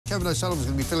Kevin O'Sullivan's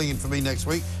going to be filling in for me next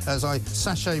week as I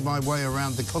sashay my way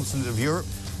around the continent of Europe.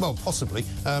 Well, possibly.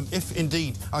 If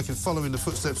indeed I could follow in the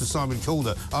footsteps of Simon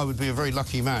Calder, I would be a very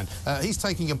lucky man. He's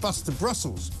taking a bus to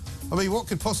Brussels. I mean, what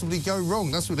could possibly go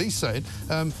wrong? That's what he's saying.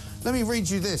 Let me read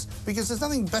you this, because there's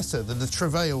nothing better than the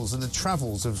travails and the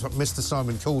travels of Mr.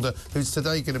 Simon Calder, who's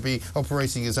today going to be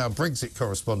operating as our Brexit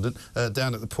correspondent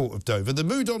down at the port of Dover. The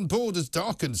mood on board has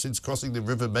darkened since crossing the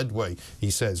River Medway, he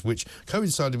says, which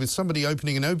coincided with somebody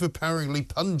opening an overpoweringly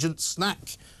pungent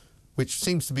snack, which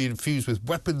seems to be infused with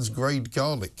weapons-grade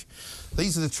garlic.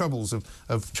 These are the troubles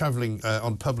of travelling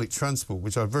on public transport,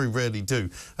 which I very rarely do.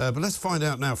 But let's find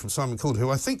out now from Simon Calder, who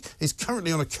I think is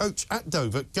currently on a coach at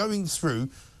Dover going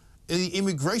through the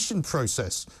immigration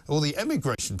process, or the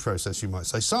emigration process, you might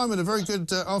say. Simon, a very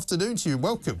good afternoon to you.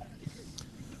 Welcome.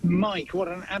 Mike, what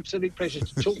an absolute pleasure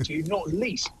to talk to you, not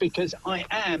least because I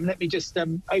am, let me just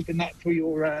open that for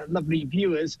your lovely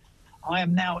viewers, I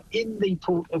am now in the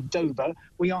port of Dover.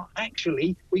 We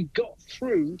got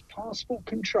through passport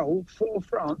control for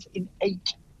France in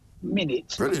 8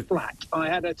 minutes flat. I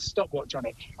had a stopwatch on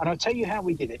it. And I'll tell you how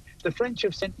we did it. The French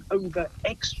have sent over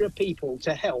extra people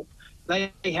to help.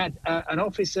 They had an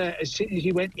officer, as soon as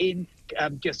you went in,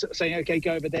 just saying, OK,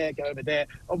 go over there, go over there.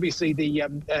 Obviously, the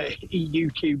EU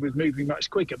queue was moving much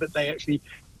quicker, but they actually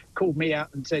called me out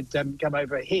and said, come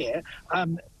over here.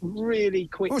 Really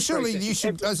quick. Well, surely process. You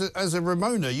should, as a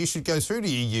Ramona, you should go through the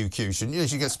EU queue, shouldn't you? You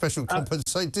should get special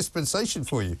dispensation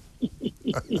for you.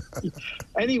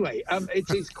 Anyway, it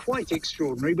is quite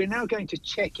extraordinary. We're now going to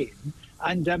check in,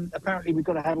 and apparently we've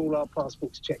got to have all our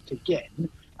passports checked again.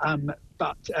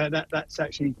 But that's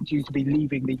actually due to be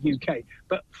leaving the UK.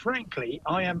 But frankly,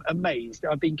 I am amazed.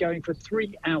 I've been going for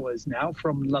 3 hours now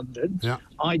from London. Yeah.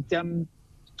 I'd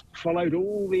followed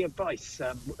all the advice.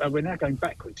 We're now going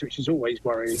backwards, which is always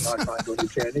worrying, I find, on the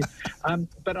journey.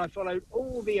 But I followed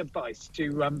all the advice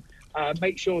to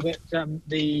make sure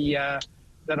that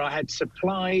that I had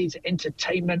supplies,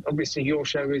 entertainment. Obviously, your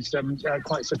show is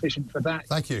quite sufficient for that.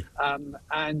 Thank you.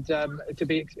 And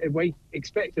to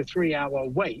expect a 3-hour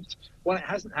wait. Well, it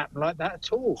hasn't happened like that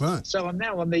at all. Right. So I'm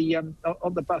now on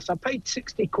the bus. I paid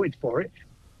 60 quid for it.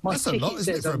 My That's a lot,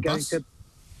 isn't it, for a bus?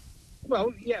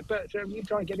 Well, yeah, but you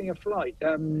try getting a flight.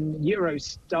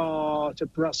 Eurostar to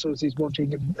Brussels is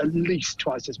wanting at least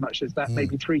twice as much as that,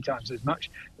 maybe 3 times as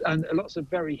much. And lots of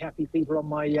very happy people on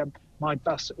my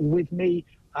bus with me,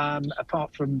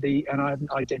 apart from and I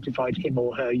haven't identified him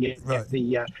or her yet,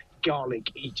 the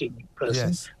garlic-eating person.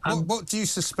 Yes. What do you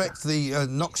suspect the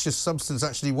noxious substance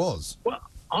actually was? Well,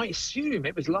 I assume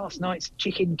it was last night's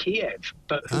chicken Kiev,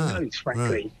 but who knows,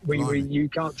 frankly. You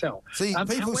can't tell. See,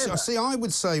 I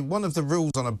would say one of the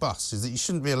rules on a bus is that you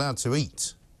shouldn't be allowed to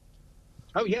eat.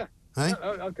 Oh, yeah. Hey?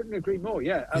 I couldn't agree more,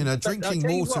 yeah. Drinking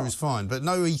water is fine, but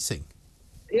no eating.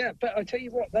 Yeah, but I tell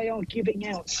you what, they are giving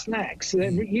out snacks.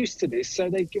 They're used to this, so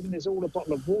they've given us all a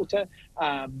bottle of water,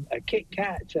 a Kit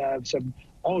Kat, some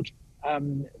odd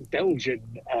Belgian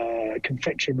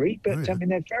confectionery, but I mean,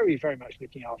 they're very, very much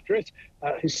looking after it.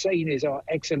 Hussein is our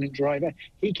excellent driver.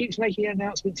 He keeps making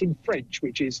announcements in French,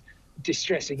 which is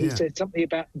distressing. He said something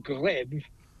about grève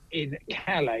in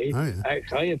Calais.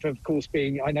 Grève, of course,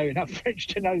 I know enough French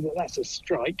to know that that's a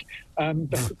strike.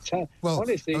 But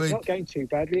honestly, it's not going too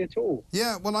badly at all.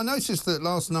 Yeah, well, I noticed that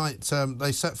last night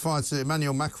they set fire to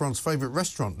Emmanuel Macron's favourite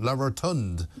restaurant, La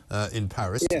Rotonde, in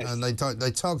Paris. Yes. And they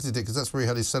targeted it because that's where he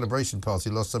had his celebration party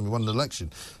last time he won an election.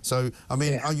 So, I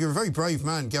mean, you're a very brave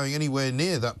man going anywhere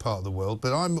near that part of the world,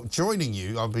 but I'm joining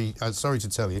you. I'll be, sorry to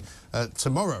tell you,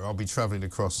 tomorrow I'll be travelling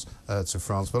across to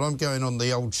France, but I'm going on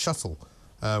the old shuttle.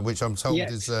 Which I'm told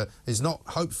is not,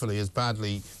 hopefully, as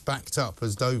badly backed up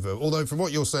as Dover. Although, from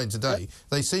what you're saying today,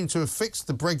 they seem to have fixed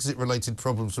the Brexit-related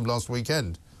problems from last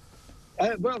weekend.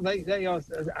 Well, they are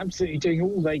absolutely doing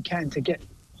all they can to get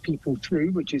people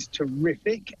through, which is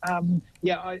terrific.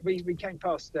 We came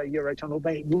past Eurotunnel.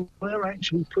 They were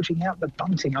actually putting out the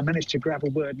bunting. I managed to grab a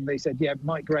word, and they said, yeah,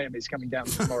 Mike Graham is coming down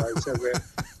tomorrow, so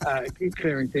we're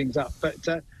clearing things up.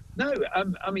 But no,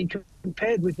 I mean,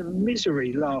 compared with the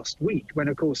misery last week, when,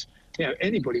 of course,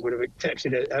 anybody would have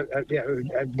accepted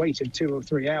a wait of 2 or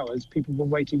 3 hours, people were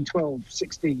waiting 12,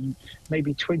 16,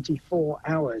 maybe 24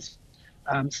 hours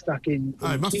stuck in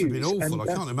it must queues. Have been awful.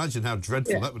 I can't imagine how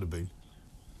dreadful that would have been.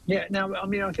 Yeah, now, I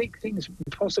mean, I think things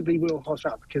possibly will hot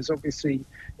up because, obviously,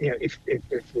 if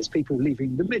there's people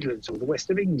leaving the Midlands or the west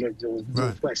of England or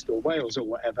North West or Wales or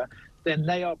whatever, then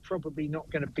they are probably not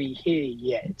going to be here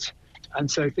yet. And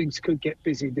so things could get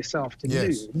busy this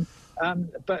afternoon. Yes.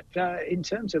 But in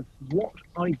terms of what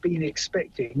I've been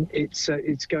expecting, it's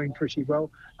going pretty well.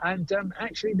 And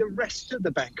actually, the rest of the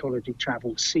bank holiday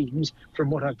travel seems, from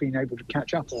what I've been able to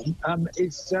catch up on,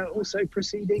 is also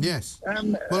proceeding. Yes.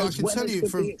 Well, I can tell you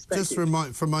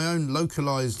from my own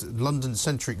localised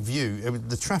London-centric view,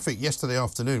 the traffic yesterday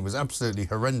afternoon was absolutely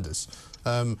horrendous.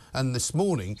 And this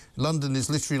morning, London is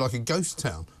literally like a ghost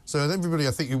town. So everybody,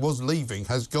 I think, who was leaving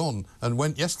has gone and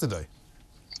went yesterday.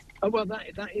 Oh, well,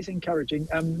 that is encouraging.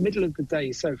 Middle of the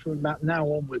day, so from about now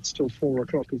onwards till 4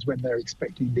 o'clock is when they're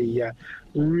expecting the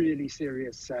really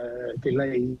serious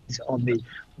delays on the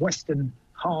western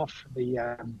half,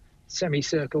 the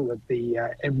semicircle of the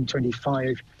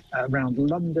M25 around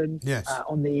London, yes.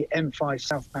 On the M5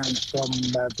 southbound from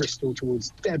Bristol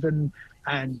towards Devon,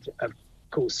 and of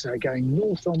course going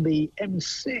north on the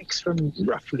M6 from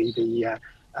roughly the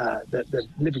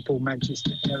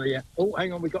Liverpool-Manchester area. Oh,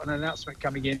 hang on, we've got an announcement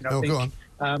coming in, I think. Go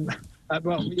on.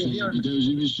 Well, yeah.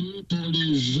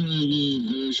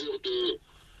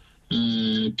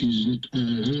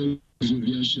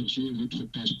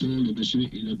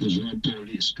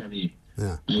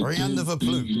 Rien ne va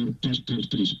plus.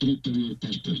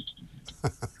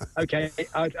 Okay,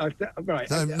 right.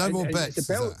 No more bets.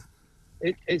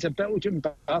 It's a Belgian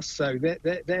bus, so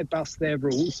their bus, their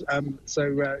rules. So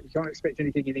you can't expect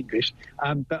anything in English.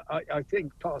 But I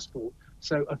think passport.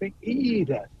 So I think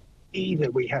either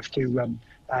we have to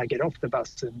get off the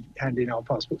bus and hand in our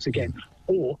passports again,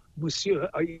 or Monsieur,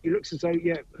 it looks as though,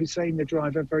 Hussein, the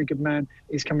driver, very good man,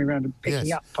 is coming around and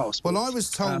picking up passports. Well, I was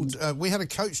told, we had a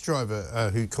coach driver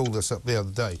who called us up the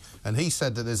other day, and he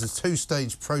said that there's a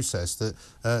two-stage process, that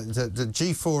the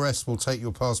G4S will take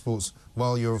your passports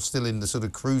while you're still in the sort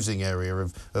of cruising area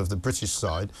of the British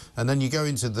side, and then you go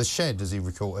into the shed, as he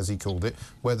called it,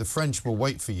 where the French will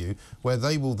wait for you, where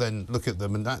they will then look at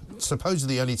them, and that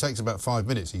supposedly only takes about 5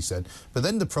 minutes, he said. But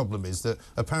then the problem is that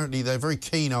apparently they're very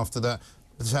keen after that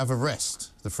to have a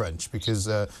rest, the French, because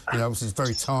obviously it's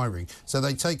very tiring. So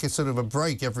they take a sort of a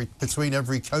break between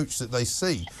every coach that they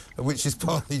see, which is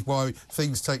partly why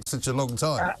things take such a long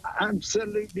time.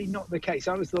 Absolutely not the case.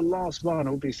 I was the last one,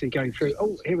 obviously, going through.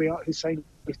 Oh, here we are. Hussein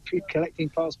is collecting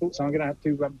passports. So I'm going to have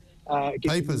to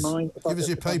give papers. Mine. Give us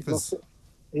your papers.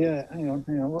 Yeah, hang on.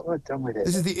 What have I done with it?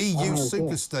 This is the EU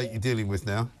superstate you're dealing with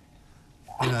now.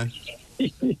 You know.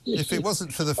 If it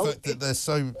wasn't for the fact that they're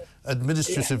so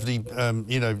administratively,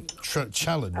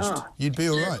 challenged, you'd be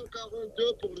all right.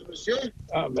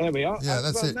 There we are. Yeah,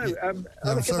 that's it. I'm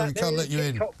sorry we can't let you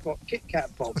in. Kit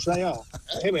Kat box, they are.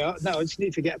 Here we are. No, I just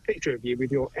need to get a picture of you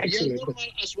with your excellent...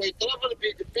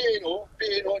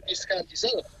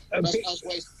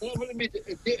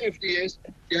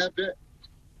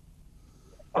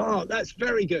 Oh, that's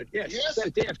very good. Yes. So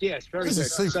DFDS, very good. This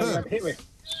is superb. So, here we are.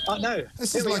 I know.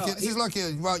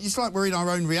 It's like we're in our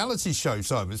own reality show,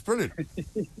 Simon. It's brilliant.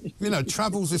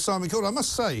 Travels with Simon Calder. I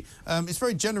must say, it's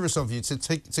very generous of you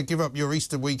to give up your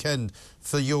Easter weekend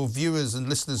for your viewers and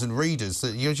listeners and readers.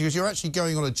 Because you're actually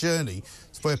going on a journey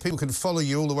where people can follow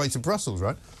you all the way to Brussels,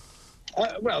 right?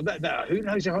 Well, who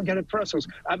knows if I'm going to Brussels?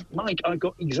 Mike, I've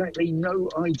got exactly no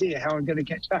idea how I'm going to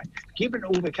get back. Given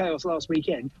all the chaos last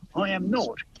weekend, I am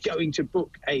not going to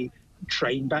book a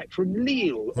train back from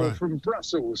Lille or from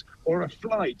Brussels or a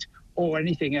flight or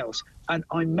anything else. And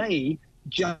I may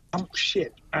jump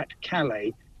ship at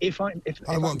Calais if I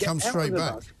won't come straight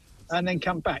back and then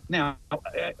come back. Now,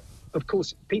 of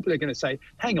course, people are going to say,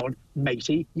 hang on,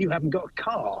 matey, you haven't got a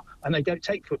car. And they don't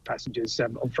take foot passengers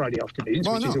on Friday afternoons,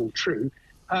 which is all true,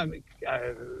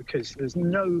 because there's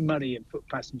no money in foot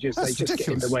passengers. They just get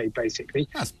in the way, basically.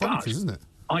 That's bonkers, isn't it?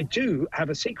 I do have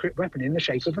a secret weapon in the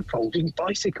shape of a folding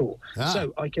bicycle.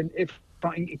 So I can, if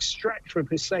I extract from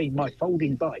Hussein my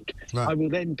folding bike, I will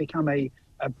then become a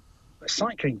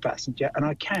cycling passenger, and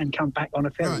I can come back on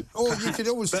a ferry. Right. Or you could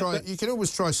always you could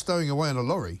always try stowing away on a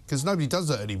lorry, because nobody does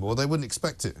that anymore. They wouldn't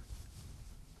expect it.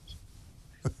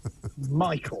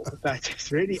 Michael, that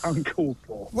is really uncalled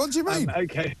for. What do you mean?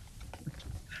 Okay.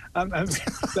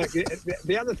 Look,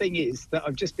 the other thing is that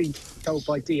I've just been told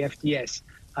by DFDS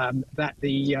that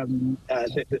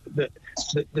that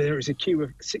there is a queue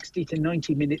of 60 to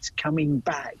 90 minutes coming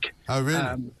back. Oh,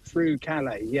 really? Through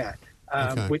Calais,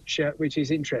 which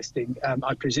is interesting.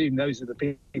 I presume those are the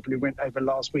people who went over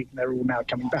last week and they're all now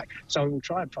coming back. So I will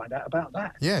try and find out about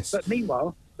that. Yes. But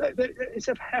meanwhile, it's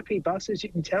a happy bus, as you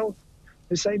can tell.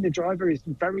 They're saying the driver is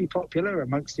very popular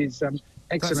amongst his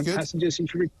excellent passengers.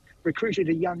 He's recruited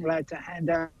a young lad to hand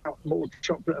out more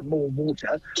chocolate and more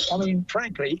water. I mean,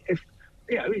 frankly,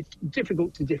 it's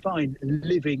difficult to define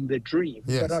living the dream,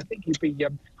 but I think you'd be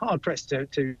hard-pressed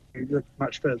to look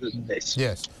much further than this.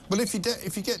 Yes. Well, if you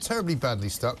get terribly badly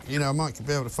stuck, I might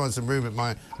be able to find some room at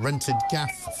my rented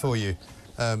gaff for you.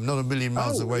 not a million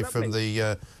miles away lovely.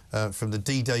 from the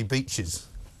D-Day beaches.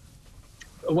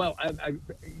 Well,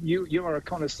 you are a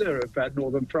connoisseur of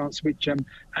northern France, which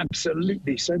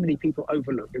absolutely so many people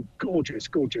overlook. A gorgeous,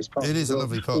 gorgeous part. It is a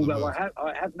lovely part of the world. Although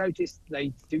I have noticed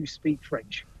they do speak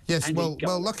French. Yes, well,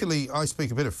 luckily I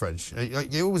speak a bit of French.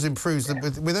 It always improves.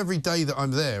 With every day that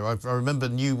I'm there, I remember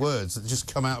new words that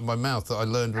just come out of my mouth that I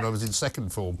learned when I was in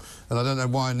second form, and I don't know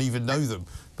why I even know them.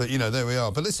 But, you know, there we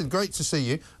are. But listen, great to see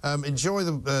you. Enjoy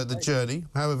the journey,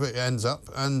 however it ends up,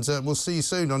 and we'll see you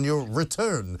soon on your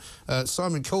return.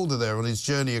 Simon Calder there on his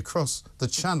journey across the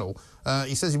Channel.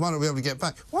 He says he might not be able to get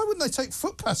back. Why wouldn't they take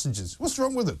foot passengers? What's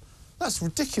wrong with them? That's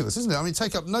ridiculous, isn't it? I mean,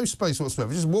 take up no space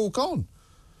whatsoever. Just walk on.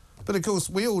 But, of course,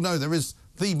 we all know there is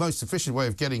the most efficient way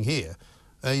of getting here.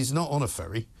 He's not on a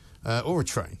ferry or a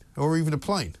train or even a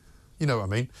plane. You know what I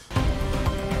mean.